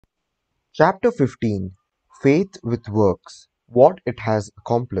Chapter 15. Faith with Works: What It Has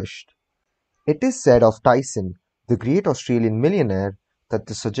Accomplished. It is said of Tyson, the great Australian millionaire, that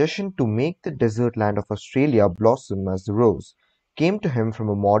the suggestion to make the desert land of Australia blossom as the rose came to him from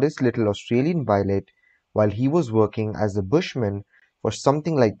a modest little Australian violet while he was working as a bushman for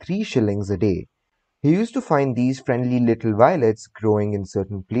something like 3 shillings a day. He used to find these friendly little violets growing in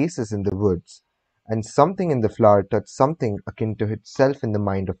certain places in the woods, and something in the flower touched something akin to itself in the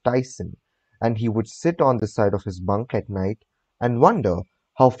mind of Tyson, and he would sit on the side of his bunk at night and wonder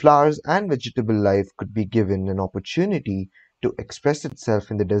how flowers and vegetable life could be given an opportunity to express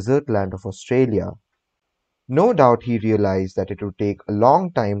itself in the desert land of Australia. No doubt he realized that it would take a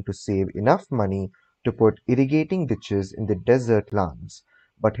long time to save enough money to put irrigating ditches in the desert lands,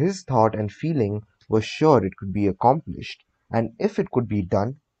 but his thought and feeling was sure it could be accomplished, and if it could be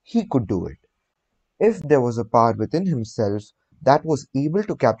done, he could do it. If there was a power within himself that was able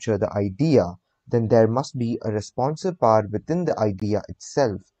to capture the idea, then there must be a responsive power within the idea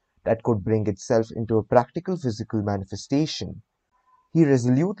itself that could bring itself into a practical physical manifestation. He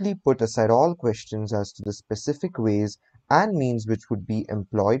resolutely put aside all questions as to the specific ways and means which would be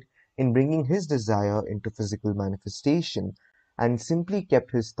employed in bringing his desire into physical manifestation, and simply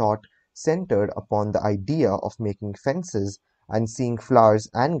kept his thought centered upon the idea of making fences and seeing flowers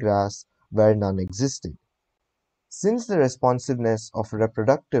and grass where none existed. Since the responsiveness of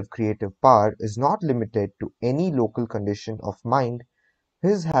reproductive creative power is not limited to any local condition of mind,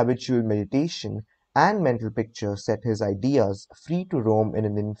 his habitual meditation and mental picture set his ideas free to roam in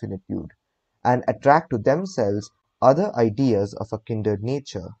an infinitude, and attract to themselves other ideas of a kindred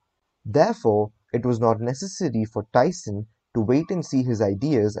nature. Therefore, it was not necessary for Tyson to wait and see his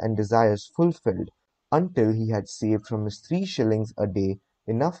ideas and desires fulfilled until he had saved from his 3 shillings a day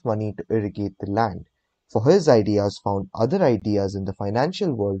enough money to irrigate the land, for his ideas found other ideas in the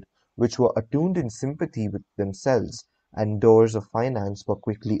financial world which were attuned in sympathy with themselves, and doors of finance were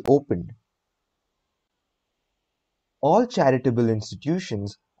quickly opened. All charitable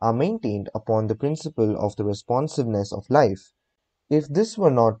institutions are maintained upon the principle of the responsiveness of life. If this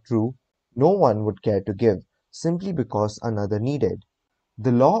were not true, no one would care to give, simply because another needed.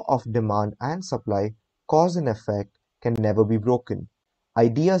 The law of demand and supply, cause and effect, can never be broken.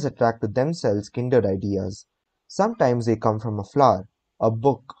 Ideas attract to themselves kindred ideas. Sometimes they come from a flower, a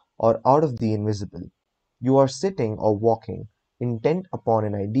book, or out of the invisible. You are sitting or walking, intent upon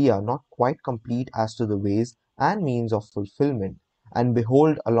an idea not quite complete as to the ways and means of fulfillment, and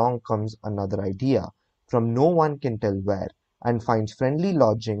behold along comes another idea, from no one can tell where, and finds friendly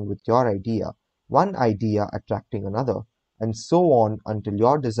lodging with your idea, one idea attracting another, and so on until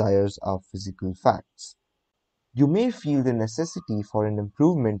your desires are physical facts. You may feel the necessity for an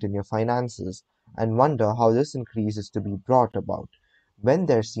improvement in your finances, and wonder how this increase is to be brought about, when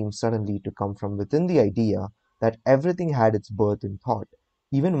there seems suddenly to come from within the idea that everything had its birth in thought,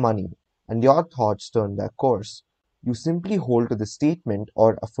 even money, and your thoughts turn their course. You simply hold to the statement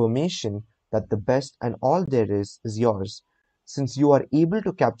or affirmation that the best and all there is yours. Since you are able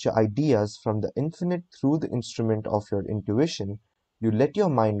to capture ideas from the infinite through the instrument of your intuition, you let your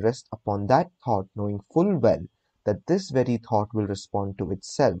mind rest upon that thought, knowing full well that this very thought will respond to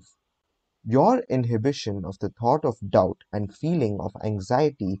itself. Your inhibition of the thought of doubt and feeling of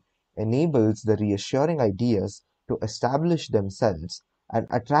anxiety enables the reassuring ideas to establish themselves and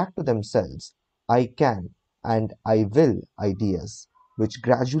attract to themselves "I can" and "I will" ideas, which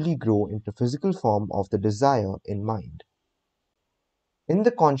gradually grow into physical form of the desire in mind. In the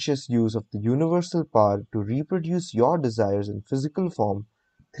conscious use of the universal power to reproduce your desires in physical form,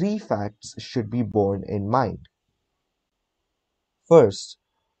 three facts should be borne in mind. First,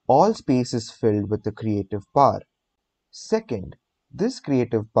 all space is filled with the creative power. Second, this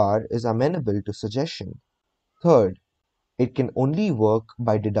creative power is amenable to suggestion. Third, it can only work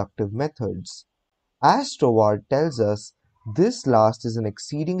by deductive methods. As Stoward tells us, this last is an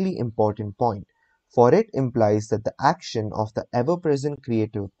exceedingly important point, for it implies that the action of the ever-present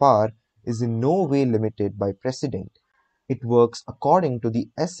creative power is in no way limited by precedent. It works according to the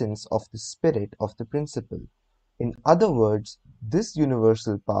essence of the spirit of the principle. In other words, this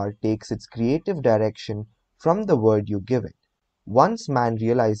universal power takes its creative direction from the word you give it. Once man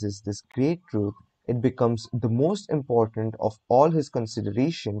realizes this great truth, it becomes the most important of all his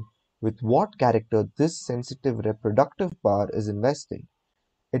consideration with what character this sensitive reproductive power is invested.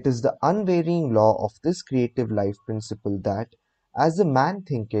 It is the unvarying law of this creative life principle that, as a man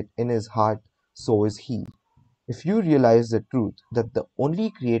thinketh in his heart, so is he. If you realize the truth that the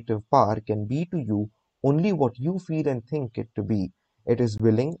only creative power can be to you only what you feel and think it to be, it is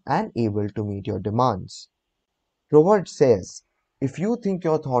willing and able to meet your demands. Robert says, If you think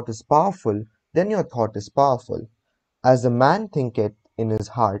your thought is powerful, then your thought is powerful. As a man thinketh in his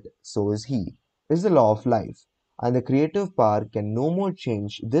heart, so is he, is the law of life, and the creative power can no more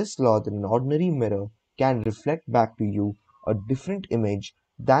change this law than an ordinary mirror can reflect back to you a different image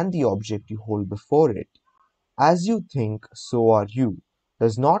than the object you hold before it. As you think, so are you,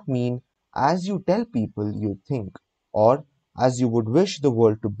 does not mean as you tell people you think, or as you would wish the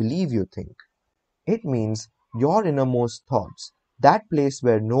world to believe you think. It means your innermost thoughts, that place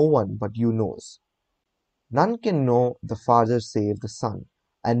where no one but you knows. None can know the Father save the Son,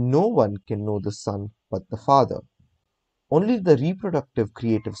 and no one can know the Son but the Father. Only the reproductive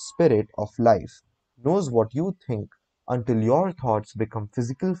creative spirit of life knows what you think until your thoughts become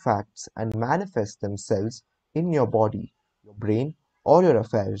physical facts and manifest themselves in your body, your brain, or your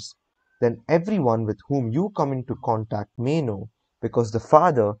affairs. Then everyone with whom you come into contact may know, because the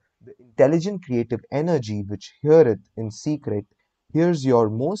Father, the intelligent creative energy which heareth in secret, hears your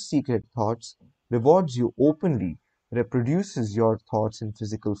most secret thoughts, rewards you openly, reproduces your thoughts in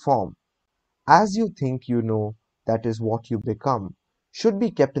physical form. As you think you know, that is what you become, should be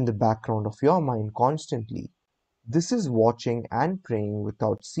kept in the background of your mind constantly. This is watching and praying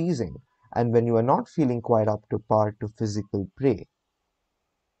without ceasing, and when you are not feeling quite up to par to physical prey.